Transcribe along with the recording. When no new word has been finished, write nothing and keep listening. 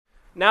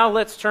Now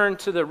let's turn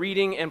to the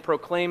reading and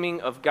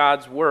proclaiming of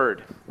God's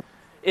Word.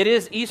 It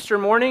is Easter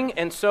morning,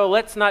 and so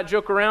let's not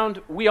joke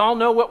around. We all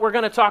know what we're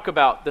going to talk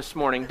about this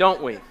morning,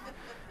 don't we?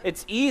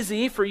 It's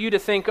easy for you to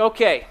think,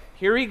 okay,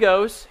 here he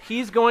goes.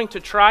 He's going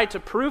to try to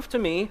prove to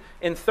me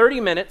in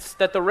 30 minutes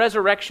that the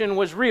resurrection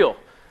was real,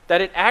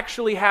 that it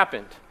actually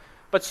happened.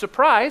 But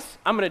surprise,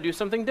 I'm going to do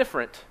something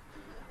different.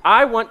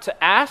 I want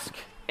to ask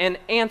and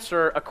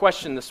answer a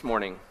question this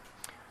morning.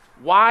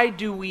 Why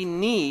do we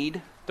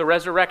need the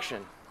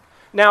resurrection?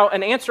 Now,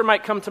 an answer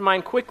might come to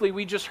mind quickly.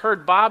 We just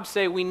heard Bob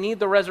say we need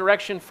the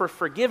resurrection for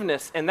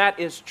forgiveness, and that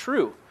is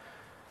true.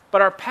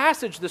 But our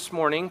passage this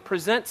morning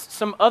presents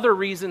some other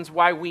reasons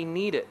why we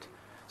need it,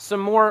 some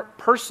more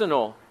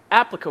personal,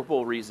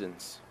 applicable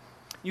reasons.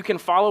 You can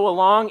follow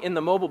along in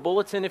the mobile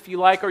bulletin if you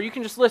like, or you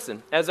can just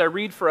listen as I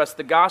read for us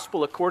the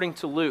Gospel according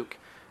to Luke,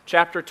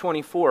 chapter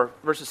 24,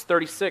 verses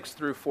 36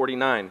 through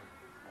 49.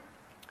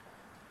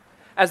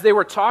 As they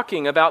were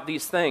talking about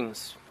these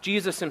things,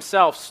 Jesus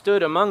himself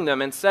stood among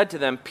them and said to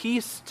them,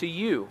 "Peace to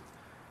you."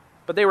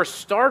 But they were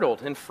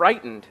startled and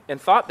frightened and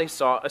thought they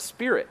saw a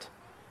spirit.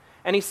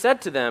 And he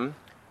said to them,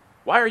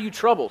 "Why are you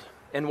troubled?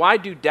 And why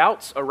do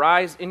doubts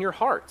arise in your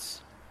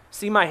hearts?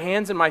 See my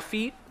hands and my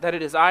feet, that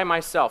it is I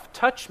myself.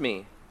 Touch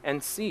me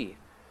and see.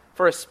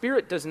 For a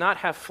spirit does not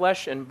have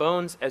flesh and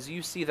bones as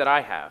you see that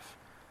I have."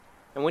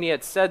 And when he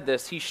had said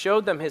this, he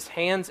showed them his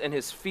hands and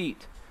his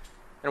feet.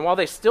 And while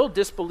they still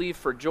disbelieved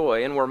for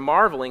joy and were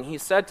marveling, he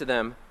said to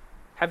them,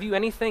 "Have you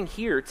anything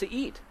here to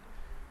eat?"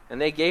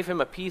 And they gave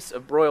him a piece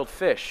of broiled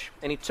fish,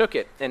 and he took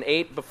it and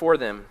ate before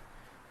them.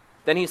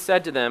 Then he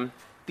said to them,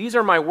 "These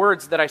are my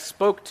words that I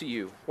spoke to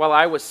you while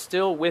I was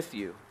still with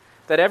you,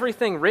 that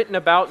everything written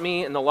about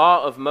me in the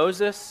law of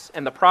Moses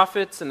and the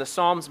prophets and the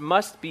Psalms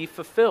must be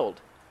fulfilled."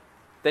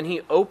 Then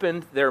he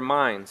opened their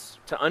minds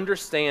to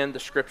understand the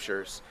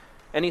Scriptures,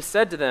 and he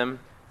said to them,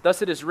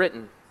 "Thus it is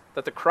written,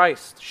 that the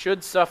Christ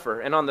should suffer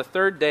and on the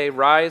third day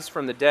rise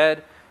from the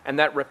dead, and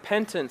that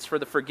repentance for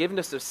the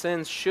forgiveness of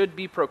sins should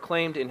be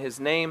proclaimed in his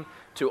name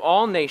to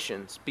all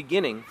nations,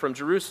 beginning from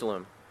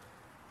Jerusalem.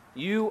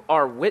 You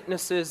are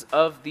witnesses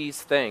of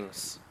these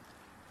things.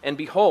 And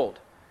behold,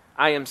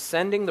 I am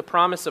sending the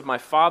promise of my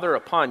Father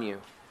upon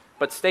you,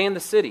 but stay in the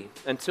city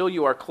until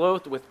you are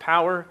clothed with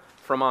power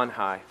from on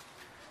high."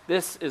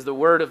 This is the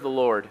word of the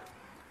Lord.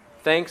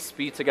 Thanks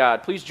be to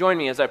God. Please join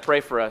me as I pray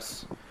for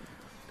us.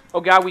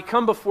 Oh God, we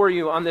come before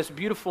you on this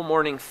beautiful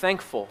morning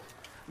thankful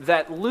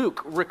that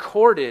Luke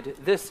recorded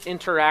this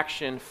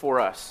interaction for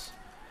us,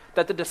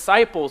 that the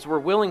disciples were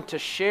willing to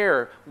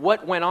share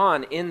what went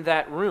on in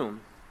that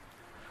room.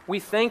 We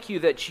thank you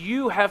that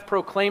you have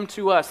proclaimed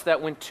to us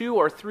that when 2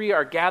 or 3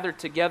 are gathered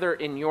together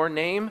in your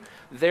name,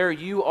 there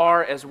you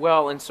are as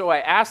well. And so I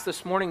ask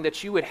this morning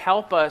that you would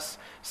help us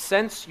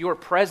sense your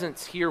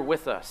presence here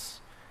with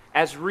us,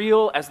 as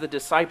real as the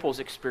disciples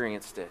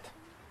experienced it.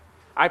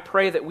 I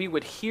pray that we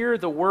would hear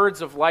the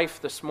words of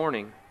life this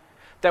morning,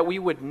 that we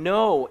would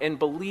know and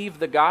believe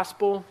the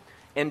gospel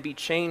and be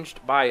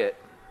changed by it.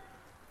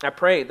 I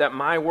pray that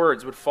my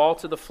words would fall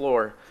to the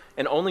floor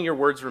and only your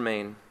words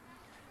remain.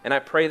 And I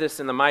pray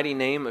this in the mighty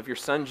name of your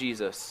Son,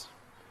 Jesus.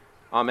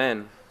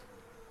 Amen.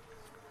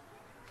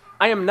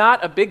 I am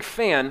not a big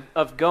fan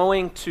of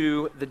going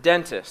to the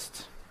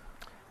dentist.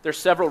 There's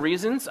several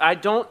reasons. I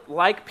don't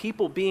like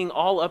people being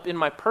all up in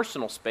my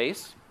personal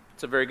space.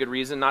 It's a very good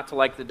reason not to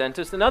like the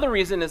dentist. Another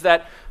reason is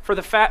that for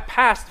the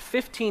past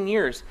 15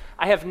 years,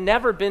 I have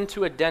never been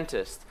to a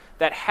dentist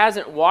that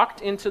hasn't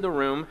walked into the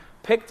room,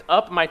 picked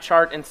up my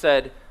chart and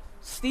said,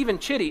 "Stephen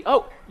Chitty,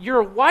 oh,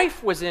 your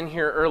wife was in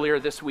here earlier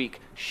this week.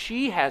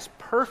 She has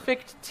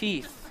perfect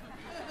teeth."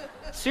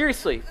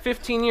 Seriously,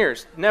 15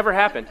 years, never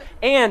happened.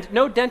 And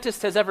no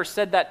dentist has ever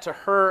said that to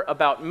her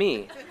about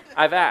me.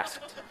 I've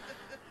asked.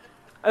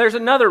 There's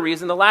another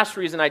reason, the last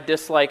reason I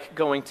dislike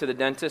going to the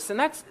dentist, and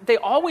that's they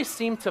always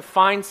seem to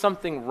find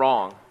something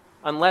wrong,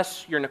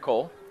 unless you're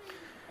Nicole.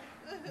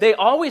 They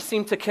always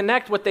seem to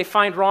connect what they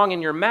find wrong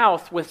in your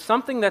mouth with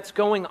something that's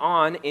going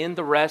on in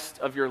the rest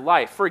of your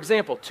life. For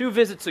example, 2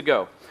 visits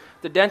ago,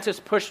 the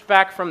dentist pushed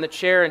back from the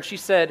chair and she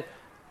said,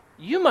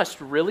 "You must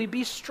really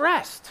be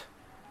stressed."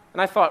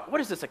 And I thought,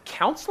 what is this, a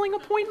counseling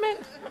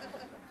appointment?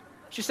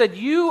 She said,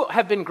 "You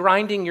have been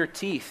grinding your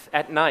teeth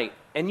at night,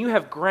 and you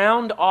have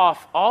ground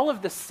off all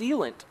of the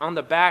sealant on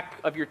the back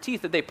of your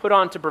teeth that they put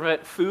on to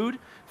prevent food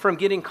from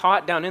getting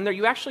caught down in there.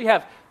 You actually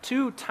have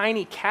 2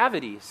 tiny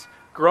cavities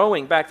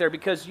growing back there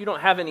because you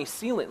don't have any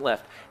sealant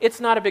left. It's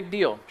not a big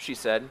deal," she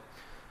said.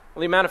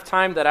 Well, the amount of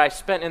time that I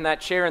spent in that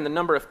chair and the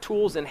number of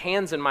tools and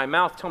hands in my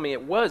mouth told me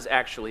it was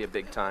actually a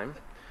big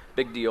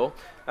deal.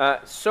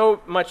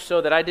 So much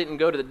so that I didn't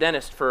go to the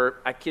dentist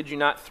for, I kid you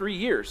not, 3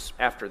 years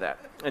after that,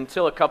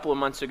 until a couple of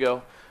months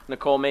ago.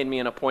 Nicole made me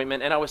an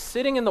appointment, and I was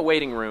sitting in the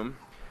waiting room,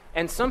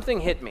 and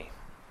something hit me.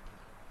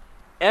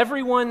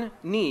 Everyone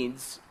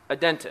needs a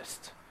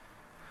dentist.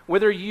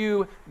 Whether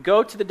you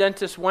go to the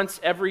dentist once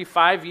every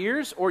 5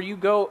 years or you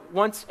go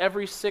once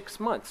every 6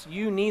 months,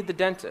 you need the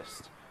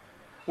dentist.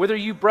 Whether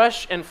you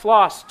brush and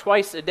floss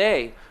twice a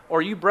day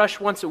or you brush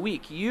once a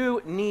week,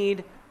 you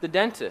need the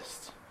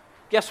dentist.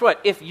 Guess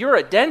what? If you're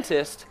a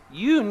dentist,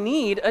 you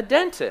need a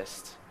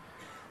dentist.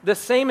 The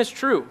same is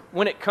true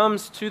when it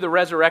comes to the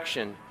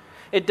resurrection.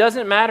 It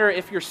doesn't matter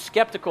if you're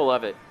skeptical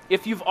of it.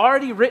 If you've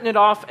already written it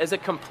off as a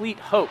complete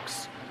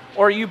hoax,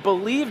 or you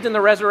believed in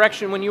the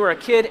resurrection when you were a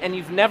kid and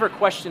you've never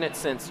questioned it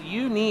since,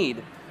 you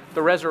need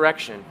the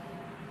resurrection.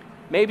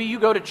 Maybe you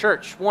go to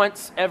church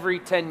once every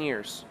 10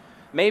 years.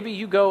 Maybe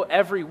you go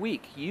every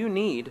week. You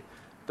need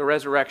the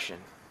resurrection.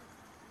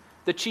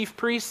 The chief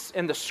priests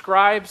and the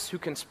scribes who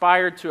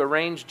conspired to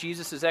arrange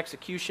Jesus'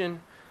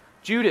 execution,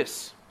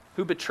 Judas,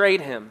 who betrayed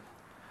him,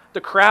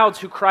 the crowds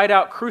who cried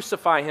out,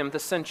 "Crucify him," the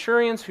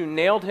centurions who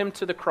nailed him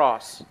to the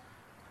cross,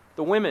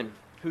 the women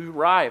who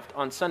arrived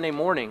on Sunday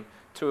morning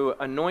to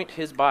anoint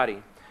his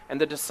body, and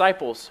the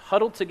disciples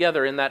huddled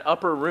together in that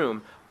upper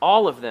room,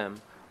 all of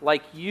them,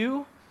 like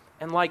you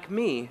and like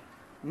me,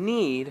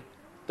 need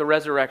the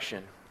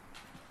resurrection.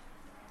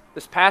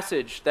 This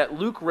passage that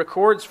Luke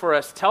records for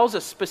us tells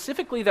us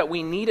specifically that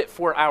we need it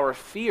for our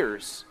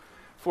fears,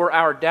 for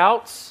our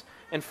doubts,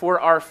 and for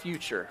our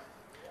future.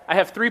 I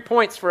have 3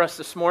 points for us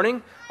this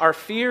morning: our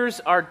fears,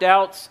 our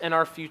doubts, and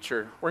our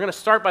future. We're going to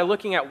start by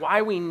looking at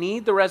why we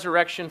need the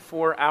resurrection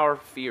for our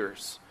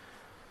fears.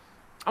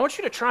 I want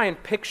you to try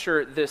and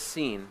picture this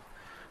scene.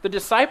 The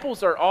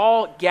disciples are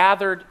all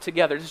gathered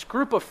together, this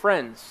group of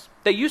friends.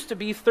 They used to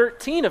be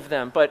 13 of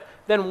them, but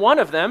then one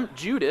of them,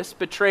 Judas,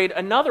 betrayed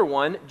another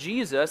one,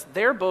 Jesus.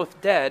 They're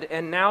both dead,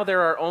 and now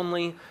there are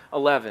only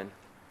 11.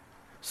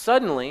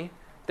 Suddenly,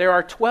 there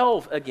are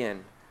 12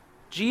 again.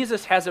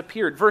 Jesus has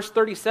appeared. Verse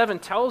 37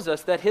 tells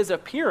us that his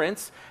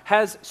appearance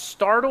has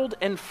startled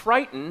and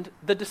frightened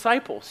the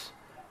disciples.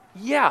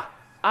 Yeah,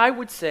 I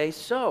would say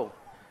so.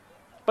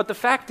 But the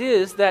fact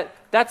is that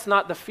that's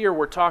not the fear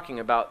we're talking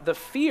about. The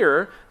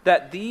fear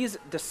that these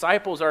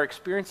disciples are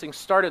experiencing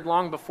started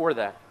long before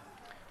that.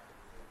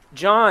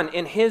 John,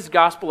 in his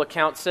gospel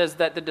account, says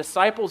that the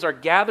disciples are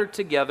gathered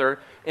together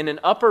in an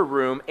upper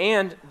room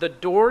and the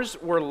doors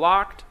were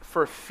locked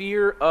for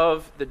fear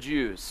of the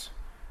Jews.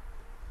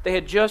 They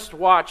had just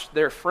watched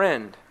their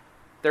friend,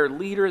 their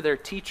leader, their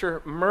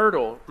teacher,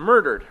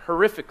 murdered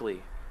horrifically.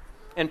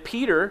 And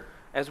Peter,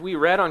 as we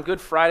read on Good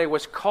Friday,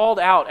 was called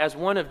out as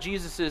one of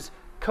Jesus'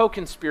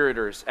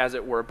 co-conspirators, as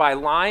it were. By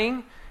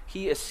lying,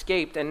 he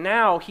escaped, and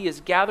now he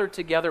is gathered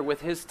together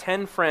with his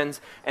 10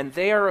 friends, and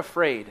they are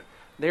afraid.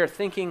 They are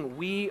thinking,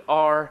 we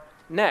are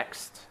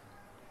next.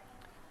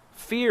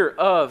 Fear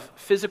of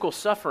physical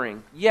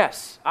suffering,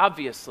 yes,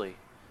 obviously.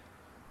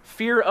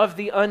 Fear of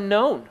the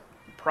unknown,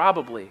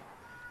 probably.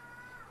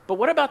 But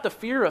what about the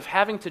fear of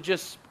having to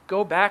just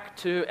go back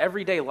to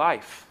everyday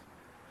life?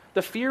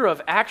 The fear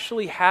of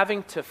actually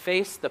having to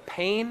face the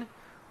pain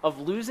of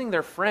losing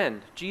their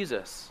friend,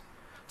 Jesus,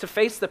 to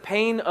face the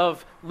pain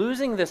of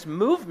losing this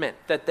movement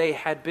that they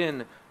had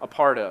been a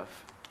part of.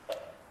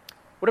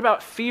 What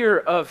about fear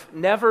of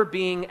never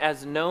being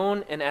as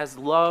known and as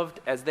loved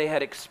as they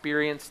had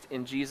experienced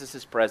in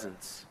Jesus'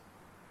 presence?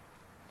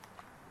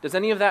 Does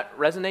any of that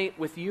resonate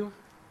with you?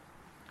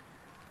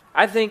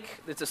 I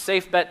think it's a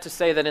safe bet to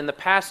say that in the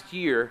past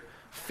year,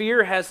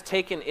 fear has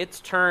taken its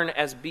turn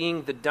as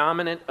being the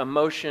dominant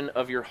emotion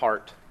of your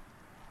heart.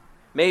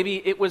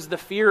 Maybe it was the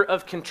fear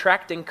of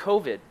contracting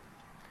COVID.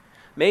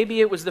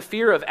 Maybe it was the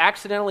fear of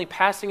accidentally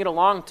passing it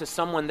along to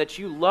someone that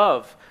you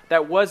love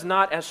that was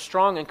not as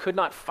strong and could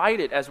not fight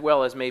it as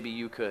well as maybe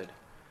you could.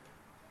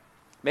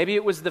 Maybe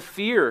it was the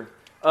fear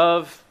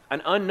of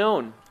an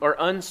unknown or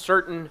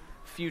uncertain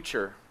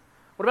future.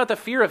 What about the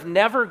fear of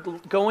never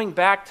going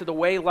back to the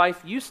way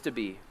life used to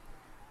be?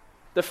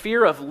 The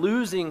fear of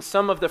losing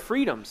some of the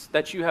freedoms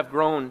that you have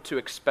grown to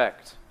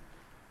expect?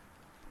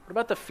 What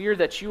about the fear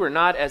that you are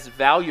not as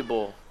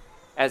valuable,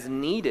 as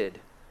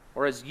needed,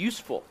 or as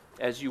useful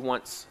as you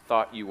once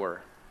thought you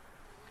were?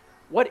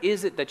 What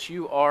is it that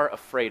you are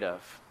afraid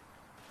of?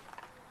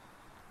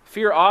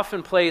 Fear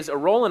often plays a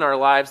role in our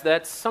lives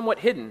that's somewhat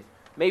hidden,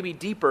 maybe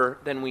deeper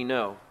than we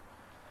know.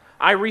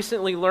 I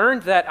recently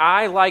learned that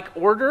I like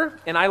order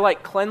and I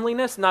like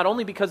cleanliness, not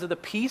only because of the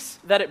peace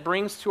that it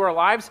brings to our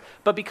lives,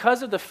 but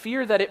because of the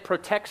fear that it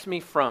protects me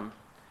from.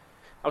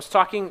 I was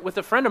talking with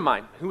a friend of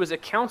mine who was a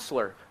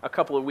counselor a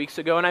couple of weeks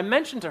ago, and I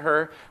mentioned to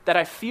her that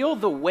I feel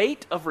the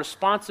weight of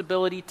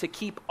responsibility to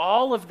keep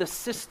all of the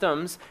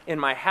systems in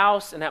my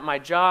house and at my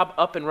job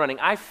up and running.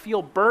 I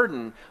feel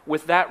burdened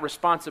with that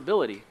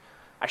responsibility.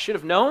 I should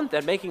have known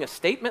that making a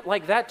statement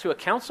like that to a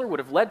counselor would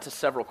have led to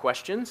several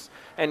questions,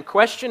 and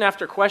question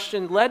after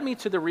question led me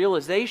to the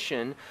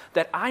realization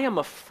that I am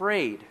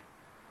afraid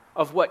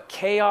of what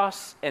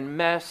chaos and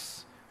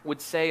mess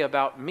would say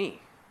about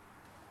me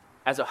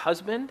as a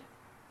husband,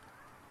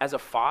 as a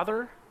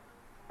father,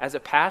 as a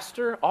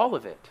pastor, all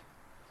of it.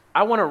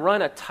 I want to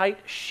run a tight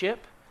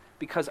ship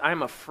because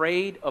I'm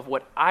afraid of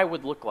what I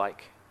would look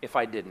like if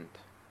I didn't.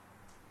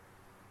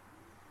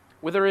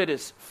 Whether it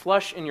is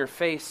flush in your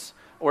face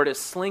or it is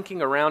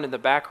slinking around in the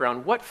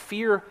background, what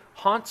fear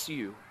haunts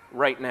you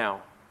right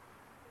now?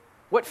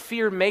 What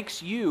fear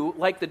makes you,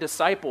 like the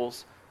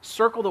disciples,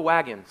 circle the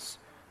wagons,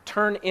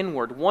 turn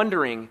inward,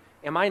 wondering,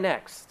 am I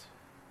next?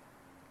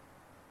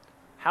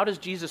 How does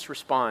Jesus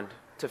respond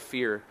to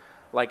fear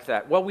like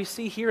that? Well, we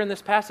see here in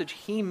this passage,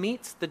 he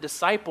meets the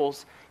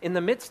disciples in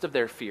the midst of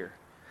their fear.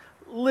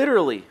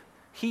 Literally,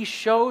 he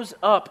shows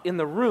up in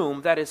the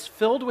room that is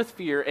filled with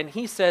fear and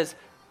he says,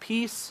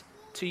 "Peace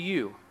to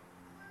you."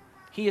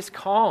 He is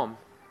calm.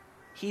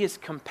 He is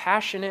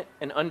compassionate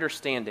and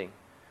understanding.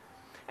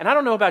 And I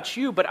don't know about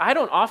you, but I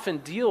don't often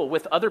deal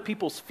with other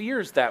people's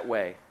fears that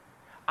way.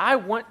 I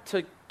want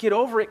to get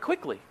over it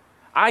quickly.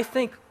 I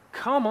think,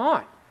 come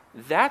on,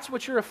 that's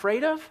what you're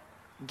afraid of?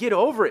 Get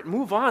over it,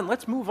 move on,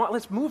 let's move on,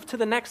 let's move to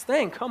the next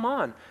thing, come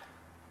on.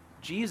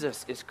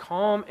 Jesus is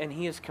calm and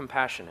he is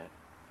compassionate.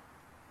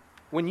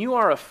 When you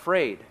are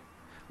afraid,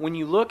 when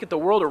you look at the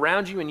world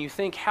around you and you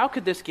think, how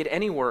could this get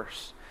any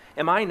worse?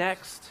 Am I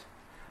next?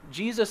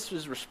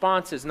 Jesus'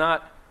 response is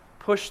not,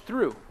 push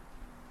through.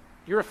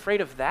 You're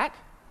afraid of that?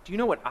 Do you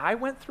know what I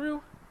went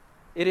through?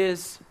 It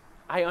is,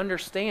 I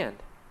understand.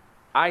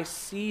 I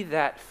see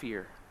that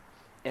fear,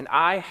 and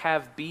I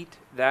have beat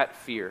that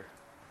fear.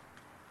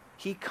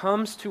 He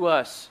comes to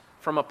us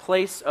from a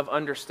place of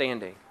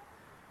understanding,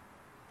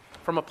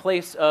 from a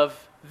place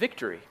of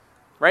victory,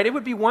 right? It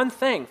would be one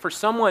thing for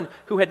someone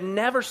who had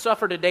never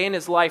suffered a day in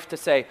his life to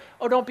say,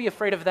 "Oh, don't be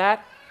afraid of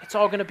that. It's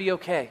all going to be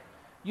okay.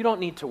 You don't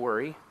need to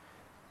worry."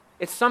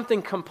 It's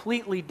something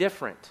completely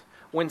different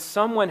when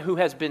someone who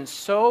has been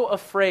so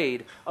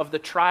afraid of the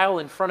trial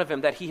in front of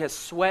him that he has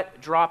sweat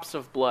drops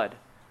of blood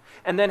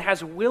and then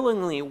has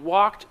willingly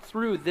walked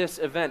through this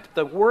event,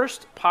 the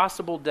worst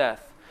possible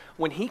death,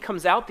 when he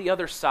comes out the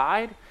other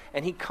side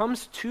and he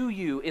comes to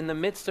you in the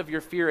midst of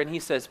your fear and he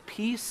says,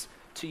 "Peace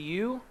to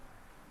you,"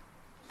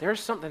 there's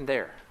something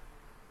there.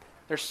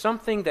 There's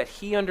something that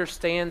he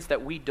understands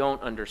that we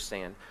don't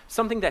understand,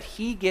 something that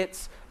he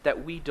gets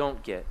that we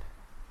don't get.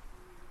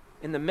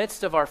 In the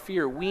midst of our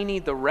fear, we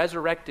need the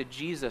resurrected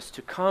Jesus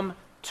to come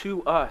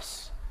to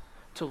us,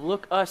 to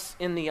look us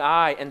in the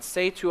eye and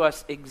say to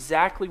us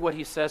exactly what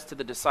he says to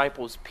the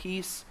disciples,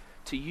 "Peace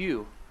to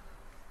you.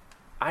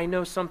 I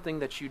know something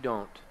that you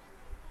don't.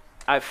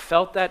 I've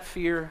felt that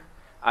fear,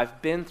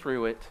 I've been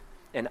through it,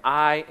 and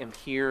I am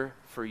here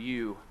for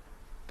you.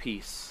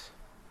 Peace."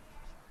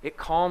 It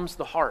calms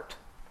the heart.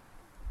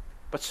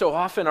 But so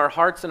often our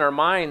hearts and our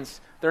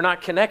minds, they're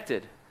not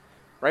connected.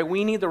 Right?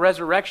 We need the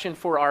resurrection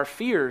for our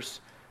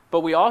fears, but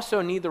we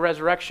also need the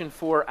resurrection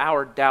for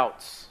our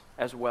doubts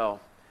as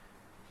well.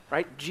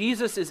 Right?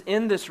 Jesus is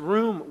in this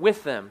room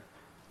with them.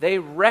 They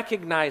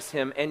recognize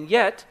him, and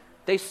yet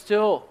they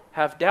still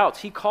have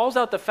doubts. He calls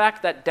out the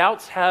fact that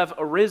doubts have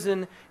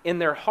arisen in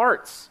their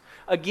hearts.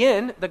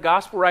 Again, the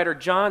gospel writer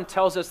John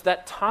tells us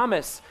that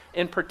Thomas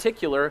in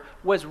particular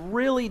was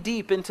really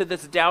deep into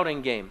this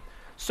doubting game.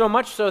 So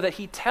much so that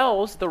he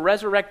tells the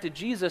resurrected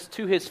Jesus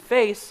to his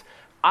face,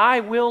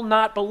 "I will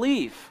not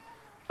believe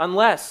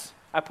unless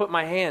I put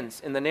my hands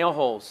in the nail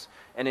holes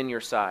and in your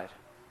side."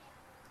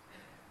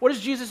 What is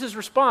Jesus'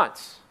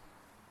 response?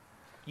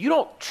 "You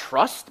don't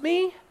trust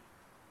me?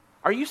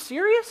 Are you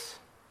serious?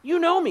 You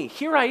know me.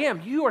 Here I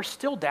am. You are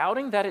still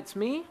doubting that it's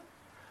me?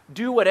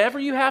 Do whatever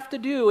you have to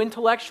do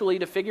intellectually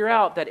to figure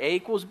out that A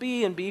equals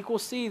B and B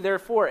equals C,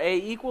 therefore A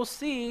equals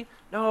C."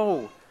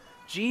 No,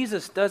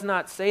 Jesus does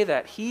not say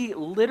that. He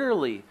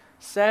literally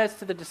says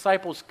to the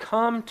disciples,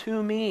 "Come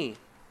to me.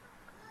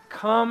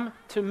 Come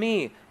to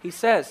me." He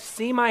says,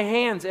 "See my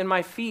hands and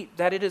my feet,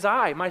 that it is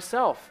I,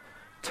 myself.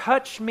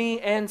 Touch me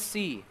and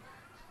see.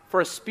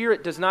 For a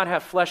spirit does not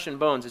have flesh and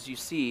bones, as you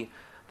see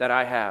that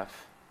I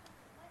have."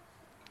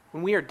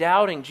 When we are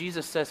doubting,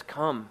 Jesus says,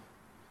 "Come."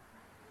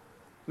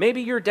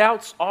 Maybe your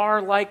doubts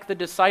are like the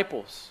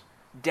disciples,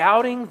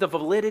 doubting the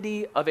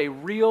validity of a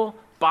real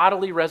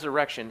bodily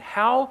resurrection.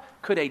 How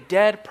could a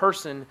dead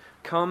person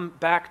come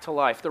back to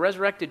life? The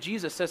resurrected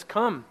Jesus says,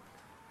 "Come.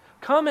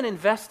 Come and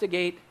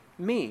investigate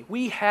me."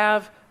 We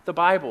have the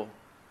Bible,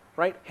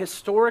 right?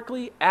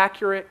 Historically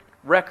accurate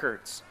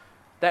records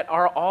that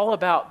are all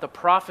about the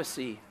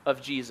prophecy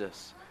of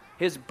Jesus,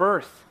 his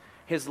birth,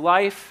 his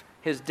life,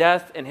 his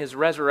death, and his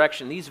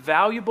resurrection. These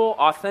valuable,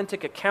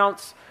 authentic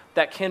accounts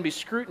that can be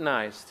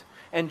scrutinized.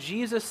 And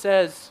Jesus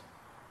says,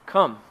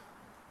 "Come."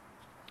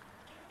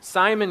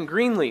 Simon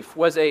Greenleaf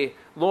was a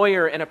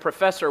lawyer and a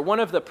professor, one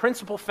of the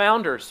principal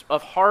founders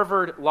of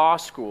Harvard Law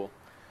School.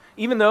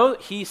 Even though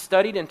he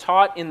studied and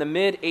taught in the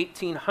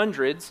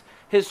mid-1800s,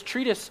 his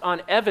treatise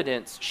on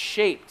evidence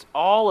shaped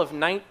all of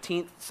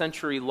 19th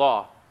century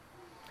law.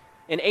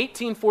 In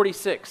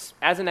 1846,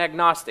 as an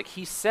agnostic,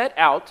 he set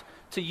out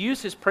to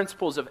use his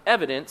principles of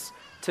evidence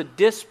to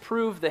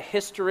disprove the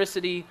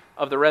historicity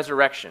of the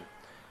resurrection.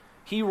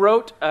 He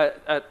wrote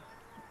a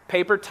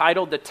paper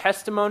titled "The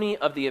Testimony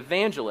of the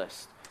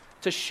Evangelist"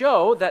 to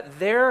show that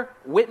their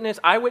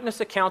eyewitness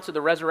accounts of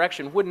the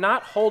resurrection would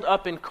not hold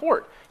up in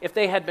court if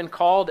they had been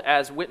called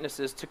as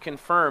witnesses to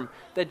confirm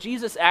that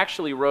Jesus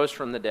actually rose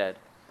from the dead.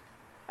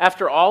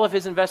 After all of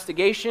his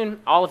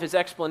investigation, all of his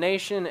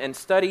explanation and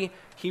study,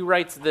 he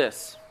writes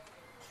this: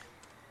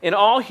 "In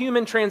all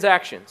human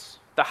transactions,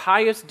 the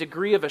highest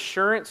degree of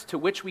assurance to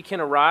which we can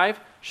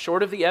arrive,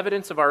 short of the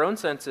evidence of our own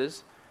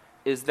senses,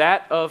 is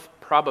that of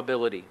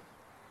probability.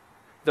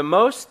 The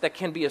most that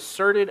can be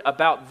asserted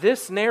about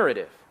this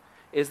narrative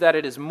is that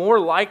it is more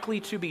likely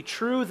to be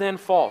true than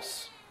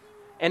false.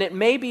 And it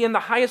may be in the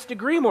highest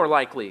degree more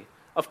likely,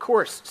 of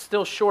course,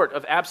 still short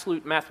of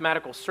absolute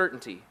mathematical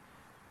certainty.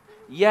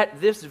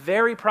 Yet this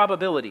very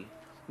probability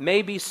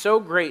may be so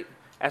great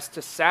as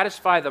to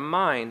satisfy the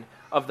mind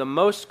of the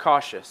most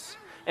cautious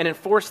and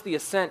enforce the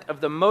assent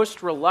of the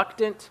most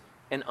reluctant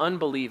and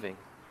unbelieving.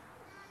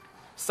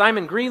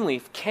 Simon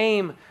Greenleaf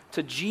came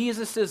to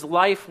Jesus'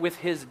 life with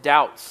his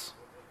doubts,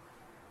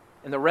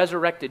 and the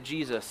resurrected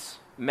Jesus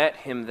met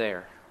him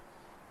there.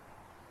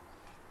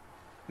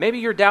 Maybe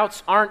your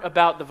doubts aren't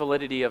about the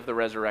validity of the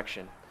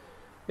resurrection.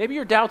 Maybe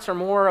your doubts are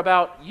more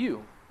about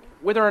you,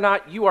 whether or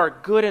not you are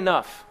good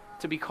enough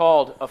to be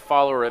called a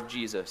follower of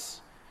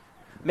Jesus.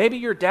 Maybe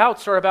your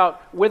doubts are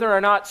about whether or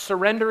not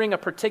surrendering a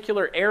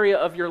particular area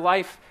of your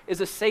life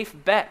is a safe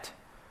bet.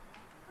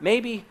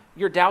 Maybe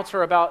your doubts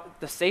are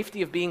about the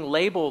safety of being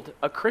labeled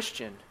a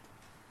Christian.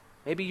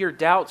 Maybe your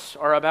doubts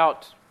are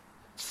about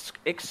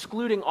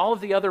excluding all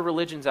of the other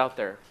religions out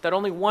there, that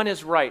only one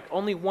is right,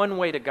 only one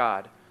way to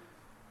God.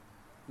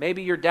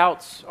 Maybe your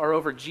doubts are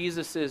over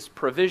Jesus'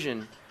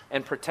 provision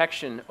and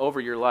protection over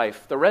your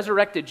life. The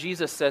resurrected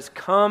Jesus says,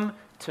 "Come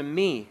to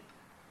me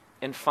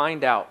and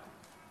find out."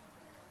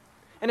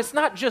 And it's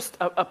not just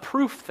a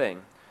proof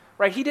thing,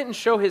 right? He didn't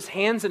show his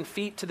hands and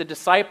feet to the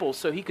disciples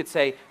so he could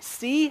say,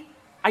 "See,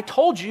 I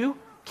told you,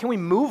 can we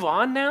move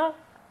on now?"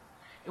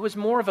 It was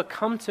more of a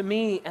come to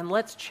me and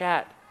let's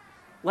chat.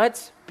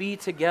 Let's be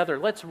together.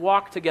 Let's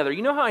walk together.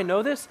 You know how I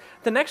know this?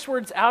 The next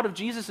words out of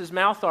Jesus'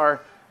 mouth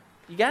are,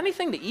 "You got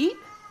anything to eat?"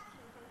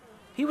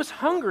 He was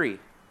hungry.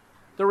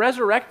 The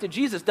resurrected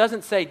Jesus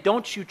doesn't say,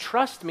 "Don't you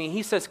trust me?"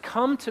 He says,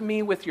 "Come to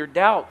me with your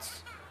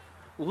doubts.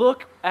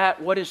 Look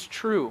at what is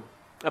true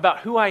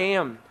about who I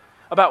am,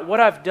 about what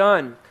I've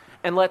done,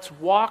 and let's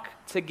walk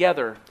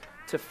together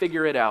to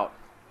figure it out."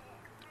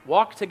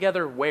 Walk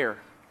together where?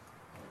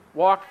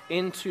 Walk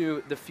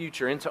into the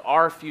future, into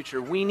our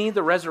future. We need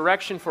the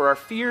resurrection for our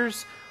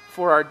fears,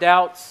 for our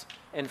doubts,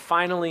 and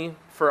finally,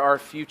 for our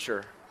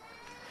future.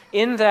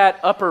 In that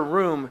upper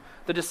room,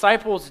 the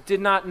disciples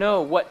did not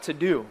know what to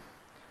do.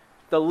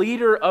 The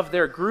leader of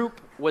their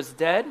group was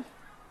dead.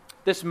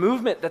 This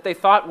movement that they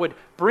thought would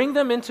bring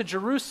them into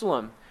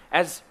Jerusalem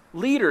as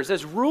leaders,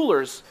 as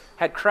rulers,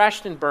 had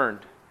crashed and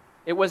burned.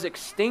 It was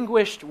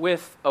extinguished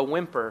with a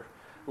whimper,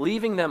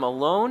 leaving them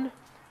alone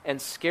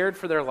and scared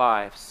for their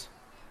lives.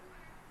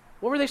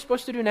 What were they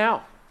supposed to do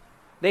now?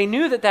 They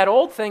knew that that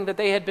old thing that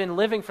they had been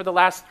living for the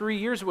last 3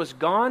 years was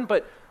gone,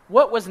 but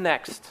what was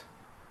next?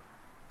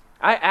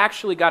 I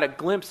actually got a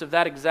glimpse of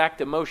that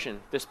exact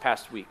emotion this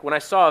past week when I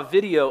saw a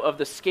video of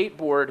the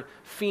skateboard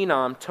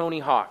phenom Tony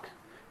Hawk.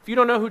 If you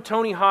don't know who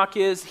Tony Hawk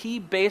is, he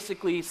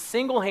basically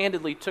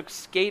single-handedly took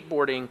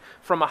skateboarding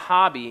from a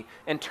hobby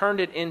and turned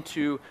it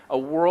into a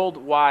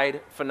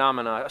worldwide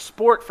phenomenon, a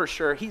sport for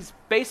sure. He's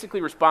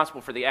basically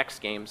responsible for the X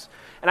Games.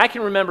 And I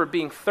can remember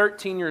being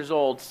 13 years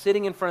old,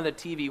 sitting in front of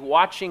the TV,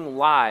 watching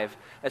live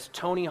as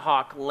Tony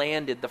Hawk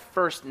landed the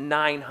first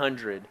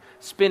 900,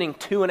 spinning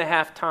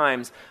 2.5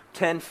 times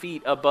 10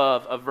 feet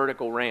above a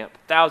vertical ramp.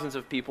 Thousands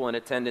of people in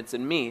attendance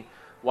and me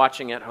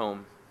watching at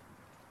home.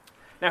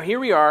 Now here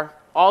we are,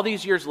 all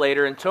these years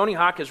later, and Tony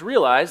Hawk has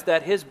realized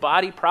that his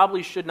body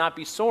probably should not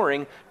be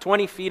soaring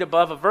 20 feet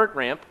above a vert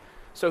ramp,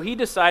 so he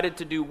decided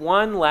to do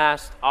one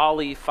last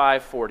Ollie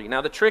 540.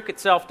 Now, the trick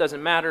itself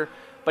doesn't matter,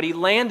 but he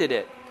landed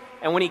it,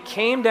 and when he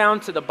came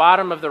down to the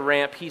bottom of the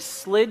ramp, he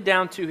slid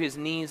down to his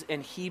knees,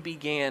 and he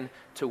began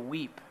to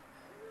weep.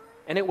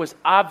 And it was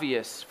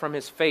obvious from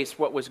his face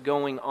what was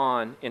going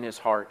on in his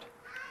heart.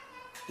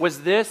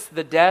 Was this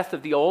the death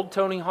of the old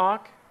Tony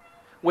Hawk?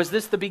 Was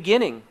this the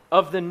beginning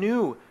of the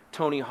new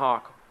Tony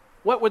Hawk?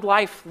 What would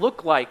life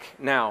look like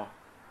now?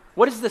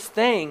 What is this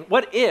thing?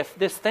 What if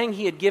this thing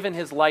he had given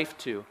his life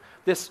to,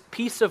 this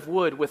piece of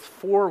wood with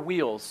 4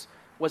 wheels,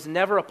 was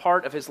never a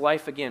part of his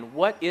life again?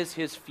 What is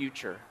his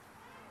future?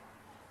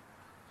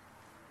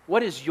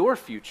 What is your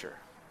future?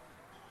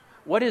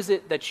 What is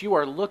it that you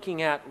are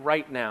looking at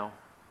right now?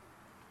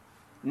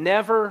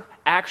 Never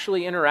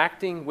actually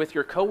interacting with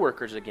your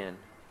coworkers again.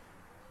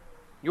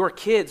 Your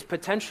kids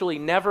potentially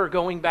never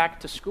going back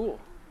to school.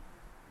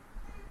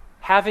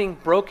 Having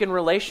broken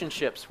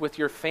relationships with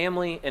your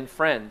family and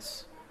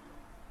friends,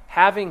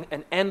 having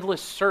an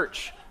endless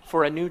search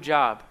for a new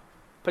job,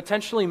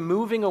 potentially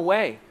moving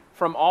away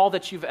from all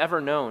that you've ever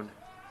known.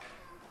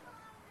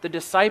 The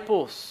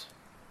disciples,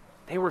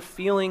 they were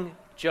feeling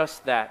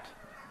just that.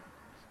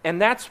 And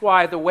that's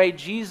why the way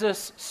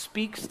Jesus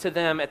speaks to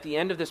them at the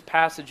end of this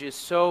passage is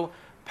so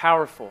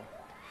powerful.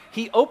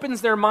 He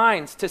opens their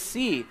minds to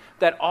see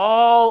that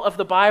all of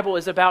the Bible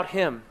is about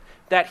him,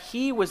 that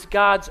he was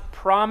God's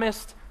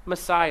promised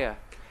Messiah.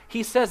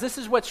 He says this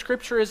is what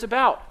Scripture is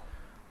about.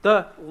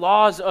 The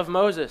laws of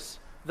Moses,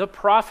 the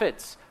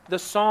prophets, the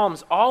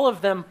Psalms, all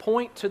of them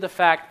point to the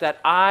fact that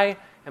I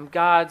am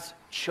God's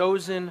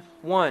chosen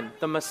one,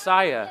 the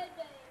Messiah.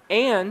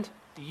 And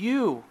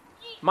you,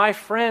 my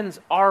friends,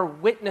 are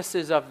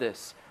witnesses of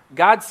this.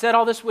 God said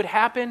all this would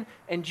happen,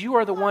 and you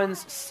are the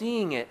ones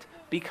seeing it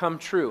become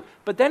true.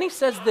 But then he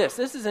says this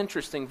is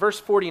interesting, verse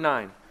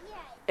 49.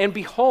 And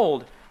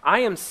behold, I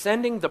am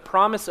sending the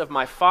promise of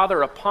my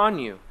Father upon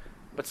you,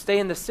 but stay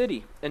in the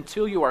city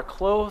until you are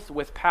clothed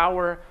with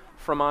power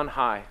from on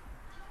high.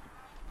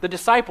 The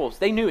disciples,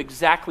 they knew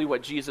exactly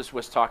what Jesus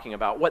was talking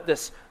about, what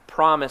this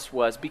promise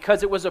was,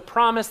 because it was a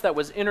promise that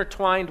was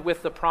intertwined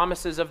with the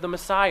promises of the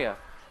Messiah.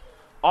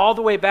 All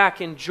the way back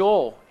in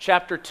Joel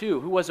chapter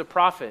 2, who was a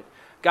prophet,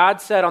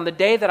 God said, on the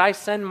day that I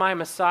send my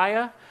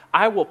Messiah,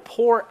 I will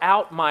pour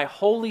out my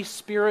Holy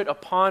Spirit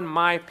upon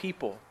my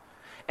people.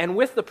 And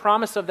with the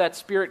promise of that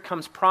Spirit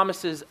comes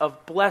promises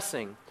of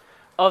blessing,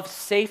 of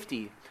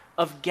safety,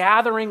 of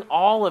gathering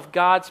all of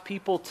God's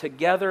people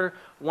together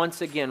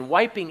once again,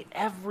 wiping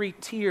every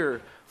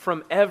tear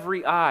from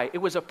every eye. It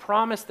was a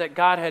promise that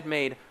God had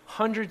made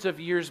hundreds of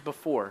years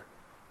before.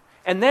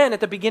 And then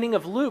at the beginning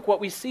of Luke, what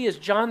we see is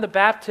John the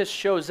Baptist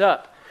shows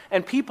up,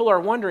 and people are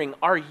wondering,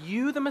 are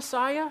you the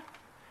Messiah?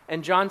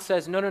 And John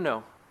says,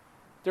 no.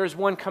 There is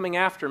one coming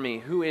after me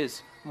who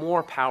is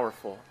more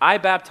powerful. I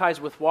baptize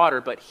with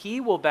water, but he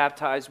will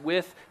baptize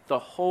with the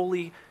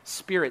Holy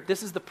Spirit.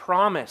 This is the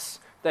promise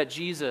that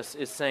Jesus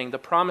is saying, the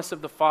promise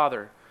of the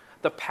Father,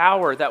 the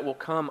power that will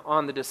come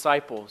on the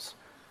disciples.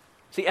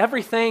 See,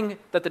 everything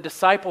that the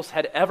disciples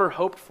had ever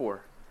hoped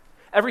for,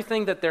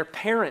 everything that their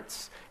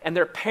parents and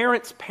their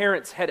parents'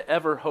 parents had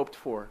ever hoped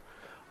for,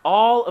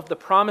 all of the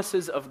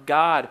promises of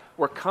God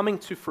were coming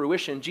to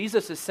fruition.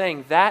 Jesus is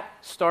saying that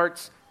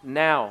starts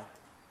now.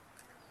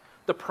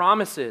 The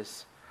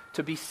promises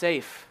to be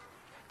safe,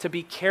 to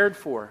be cared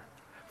for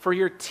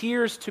your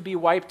tears to be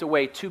wiped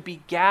away, to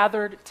be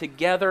gathered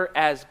together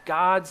as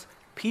God's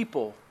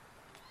people.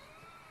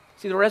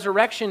 See, the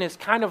resurrection is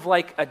kind of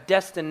like a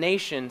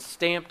destination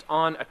stamped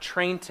on a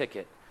train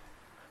ticket.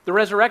 The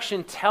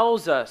resurrection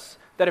tells us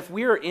that if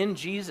we are in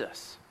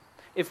Jesus,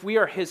 if we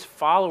are his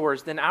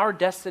followers, then our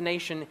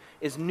destination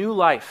is new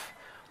life,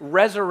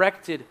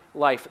 resurrected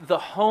life, the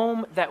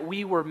home that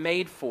we were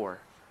made for.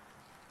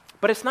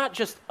 But it's not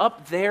just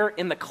up there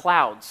in the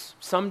clouds.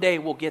 Someday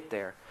we'll get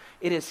there.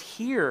 It is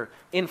here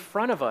in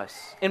front of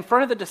us, in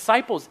front of the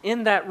disciples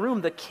in that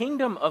room, the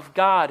kingdom of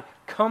God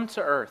come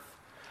to earth.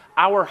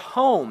 Our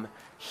home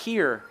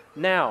here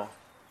now,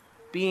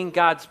 being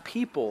God's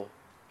people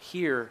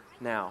here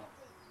now.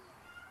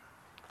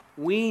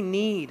 We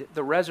need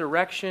the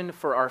resurrection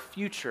for our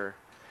future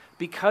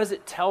because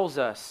it tells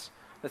us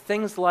that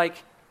things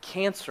like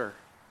cancer,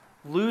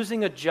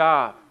 losing a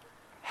job,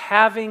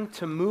 having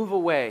to move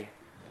away,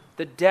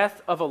 the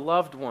death of a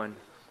loved one,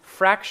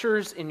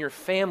 fractures in your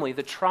family,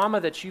 the trauma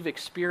that you've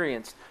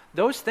experienced,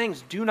 those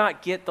things do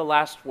not get the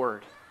last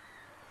word.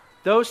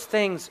 Those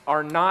things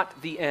are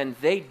not the end.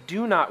 They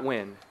do not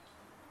win.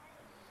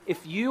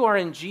 If you are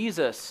in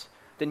Jesus,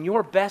 then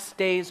your best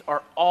days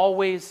are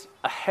always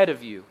ahead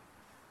of you.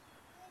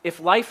 If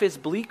life is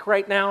bleak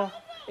right now,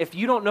 if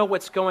you don't know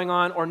what's going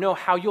on or know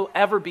how you'll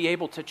ever be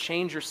able to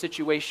change your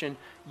situation,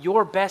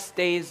 your best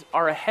days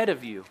are ahead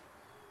of you.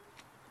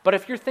 But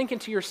if you're thinking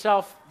to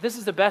yourself, this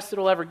is the best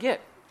it'll ever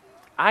get,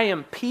 I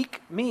am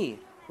peak me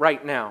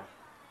right now,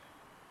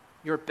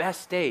 your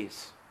best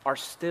days are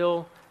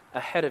still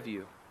ahead of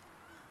you.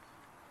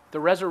 The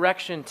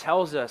resurrection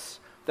tells us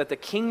that the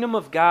kingdom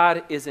of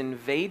God is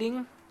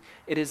invading,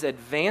 it is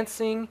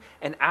advancing,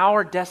 and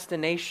our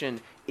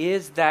destination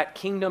is that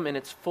kingdom in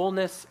its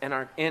fullness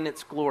and in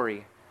its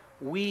glory.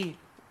 We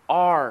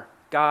are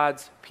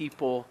God's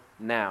people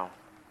now.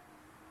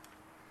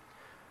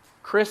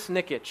 Chris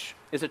Nikich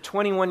is a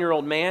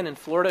 21-year-old man in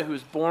Florida who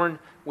was born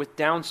with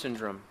Down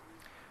syndrome.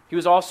 He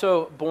was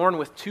also born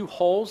with 2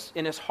 holes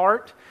in his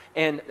heart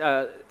and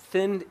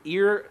thinned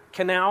ear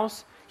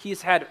canals.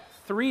 He's had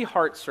 3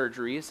 heart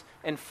surgeries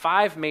and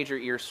 5 major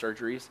ear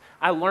surgeries.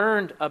 I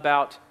learned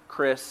about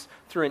Chris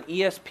through an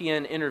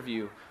ESPN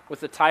interview with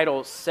the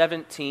title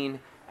 17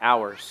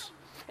 Hours.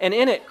 And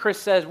in it, Chris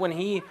says when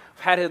he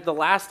had the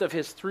last of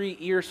his 3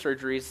 ear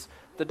surgeries,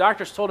 the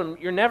doctors told him,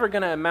 you're never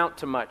going to amount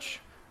to much.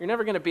 You're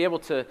never going to be able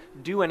to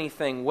do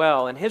anything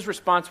well. And his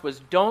response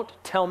was, don't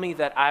tell me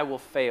that I will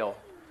fail.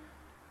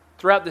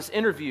 Throughout this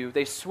interview,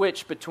 they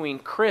switch between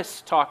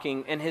Chris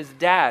talking and his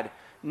dad,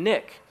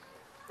 Nick.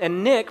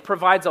 And Nick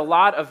provides a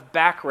lot of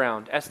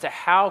background as to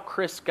how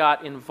Chris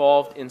got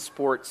involved in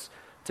sports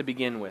to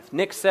begin with.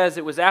 Nick says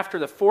it was after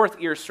the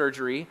 4th ear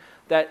surgery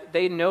that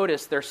they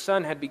noticed their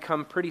son had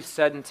become pretty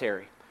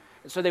sedentary.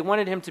 And so they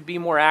wanted him to be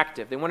more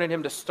active. They wanted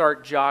him to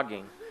start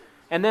jogging.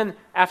 And then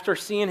after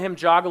seeing him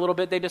jog a little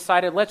bit, they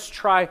decided, let's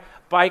try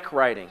bike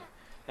riding.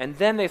 And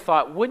then they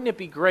thought, wouldn't it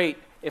be great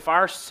if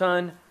our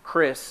son,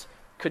 Chris,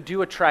 could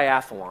do a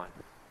triathlon?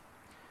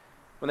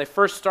 When they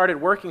first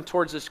started working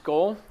towards this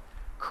goal,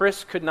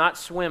 Chris could not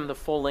swim the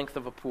full length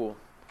of a pool.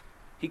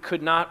 He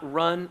could not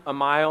run a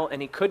mile,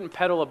 and he couldn't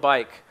pedal a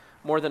bike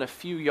more than a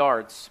few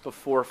yards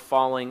before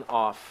falling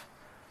off.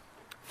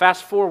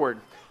 Fast forward,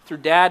 through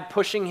Dad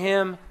pushing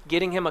him,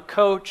 getting him a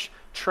coach,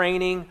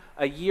 training,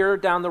 a year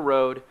down the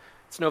road,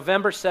 it's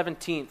November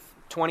 17th,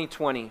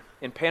 2020,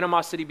 in Panama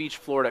City Beach,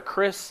 Florida.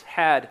 Chris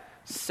had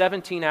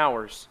 17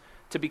 hours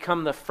to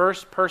become the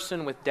first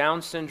person with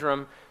Down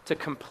syndrome to to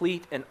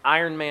complete an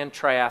Ironman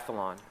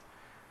triathlon.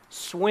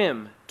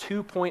 Swim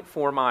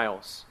 2.4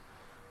 miles,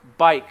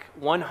 bike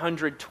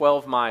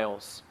 112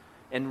 miles,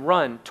 and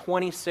run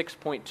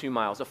 26.2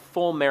 miles, a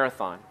full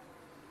marathon.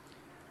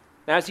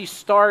 Now, as he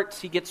starts,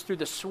 he gets through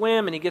the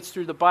swim and he gets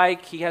through the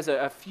bike. He has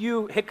a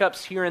few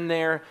hiccups here and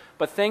there,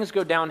 but things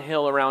go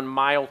downhill around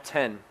mile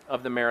 10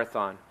 of the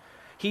marathon.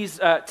 He's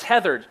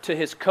tethered to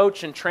his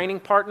coach and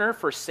training partner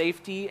for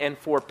safety and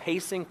for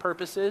pacing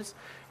purposes,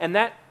 and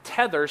that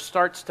tether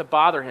starts to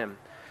bother him.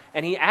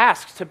 And he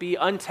asks to be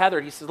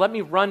untethered. He says, let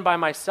me run by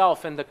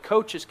myself. And the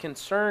coach is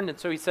concerned, and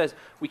so he says,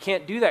 we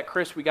can't do that,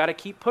 Chris. We got to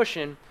keep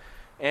pushing.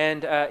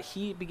 And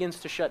he begins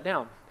to shut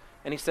down.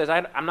 And he says,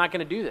 I'm not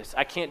going to do this.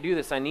 I can't do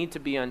this. I need to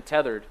be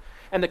untethered.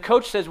 And the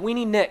coach says, we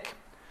need Nick.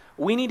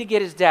 We need to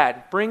get his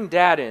dad. Bring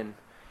Dad in.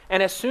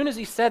 And as soon as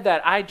he said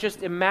that, I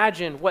just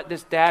imagined what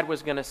this dad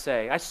was going to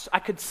say. I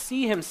could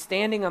see him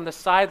standing on the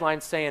sideline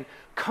saying,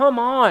 come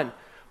on,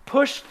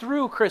 push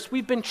through, Chris.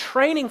 We've been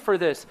training for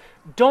this.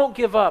 Don't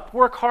give up.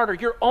 Work harder.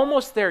 You're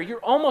almost there.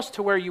 You're almost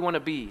to where you want to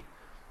be.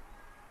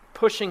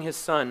 Pushing his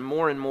son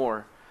more and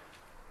more.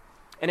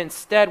 And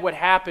instead what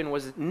happened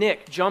was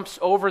Nick jumps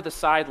over the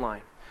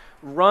sideline,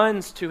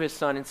 runs to his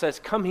son and says,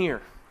 come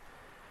here,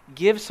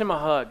 gives him a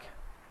hug,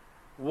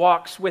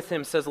 walks with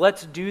him, says,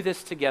 let's do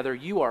this together.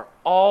 You are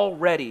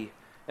already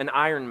an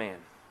Ironman.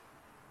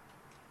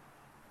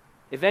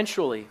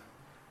 Eventually,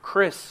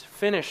 Chris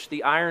finished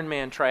the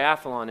Ironman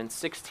triathlon in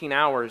 16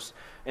 hours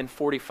and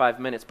 45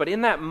 minutes. But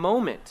in that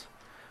moment,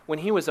 when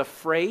he was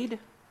afraid,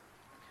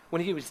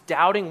 when he was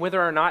doubting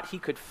whether or not he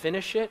could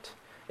finish it,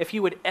 if he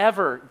would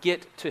ever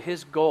get to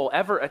his goal,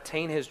 ever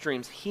attain his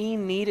dreams, he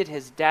needed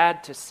his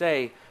dad to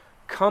say,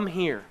 come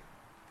here.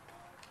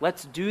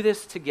 Let's do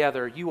this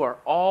together. You are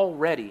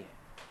already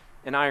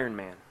an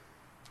Ironman.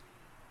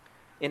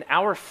 In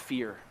our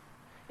fear,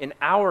 in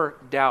our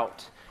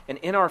doubt, and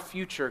in our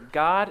future,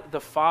 God the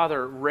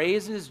Father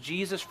raises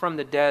Jesus from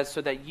the dead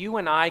so that you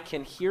and I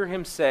can hear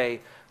him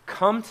say,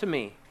 come to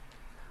me.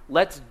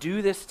 Let's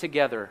do this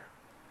together.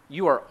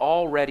 You are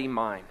already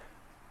mine.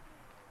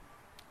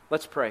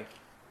 Let's pray.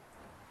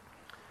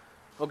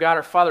 Oh God,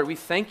 our Father, we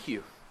thank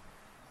you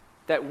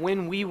that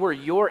when we were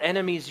your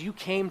enemies, you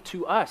came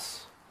to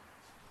us.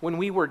 When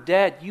we were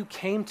dead, you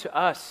came to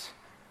us.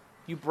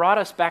 You brought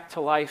us back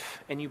to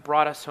life and you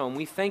brought us home.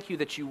 We thank you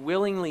that you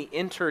willingly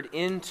entered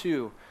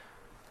into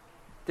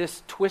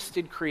this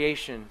twisted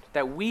creation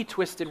that we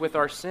twisted with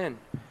our sin.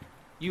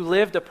 You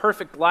lived a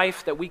perfect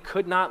life that we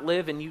could not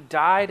live, and you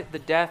died the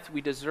death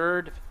we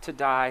deserved to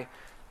die.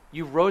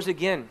 You rose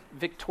again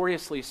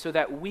victoriously so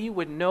that we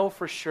would know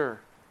for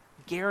sure,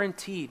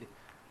 guaranteed,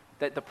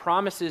 that the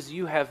promises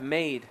you have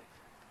made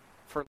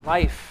for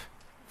life,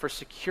 for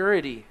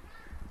security,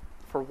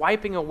 for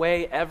wiping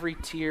away every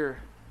tear,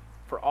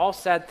 for all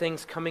sad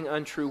things coming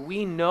untrue,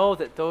 we know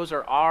that those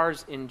are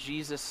ours in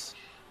Jesus.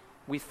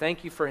 We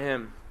thank you for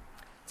him.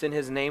 It's in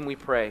his name we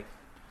pray.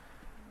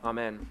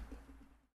 Amen.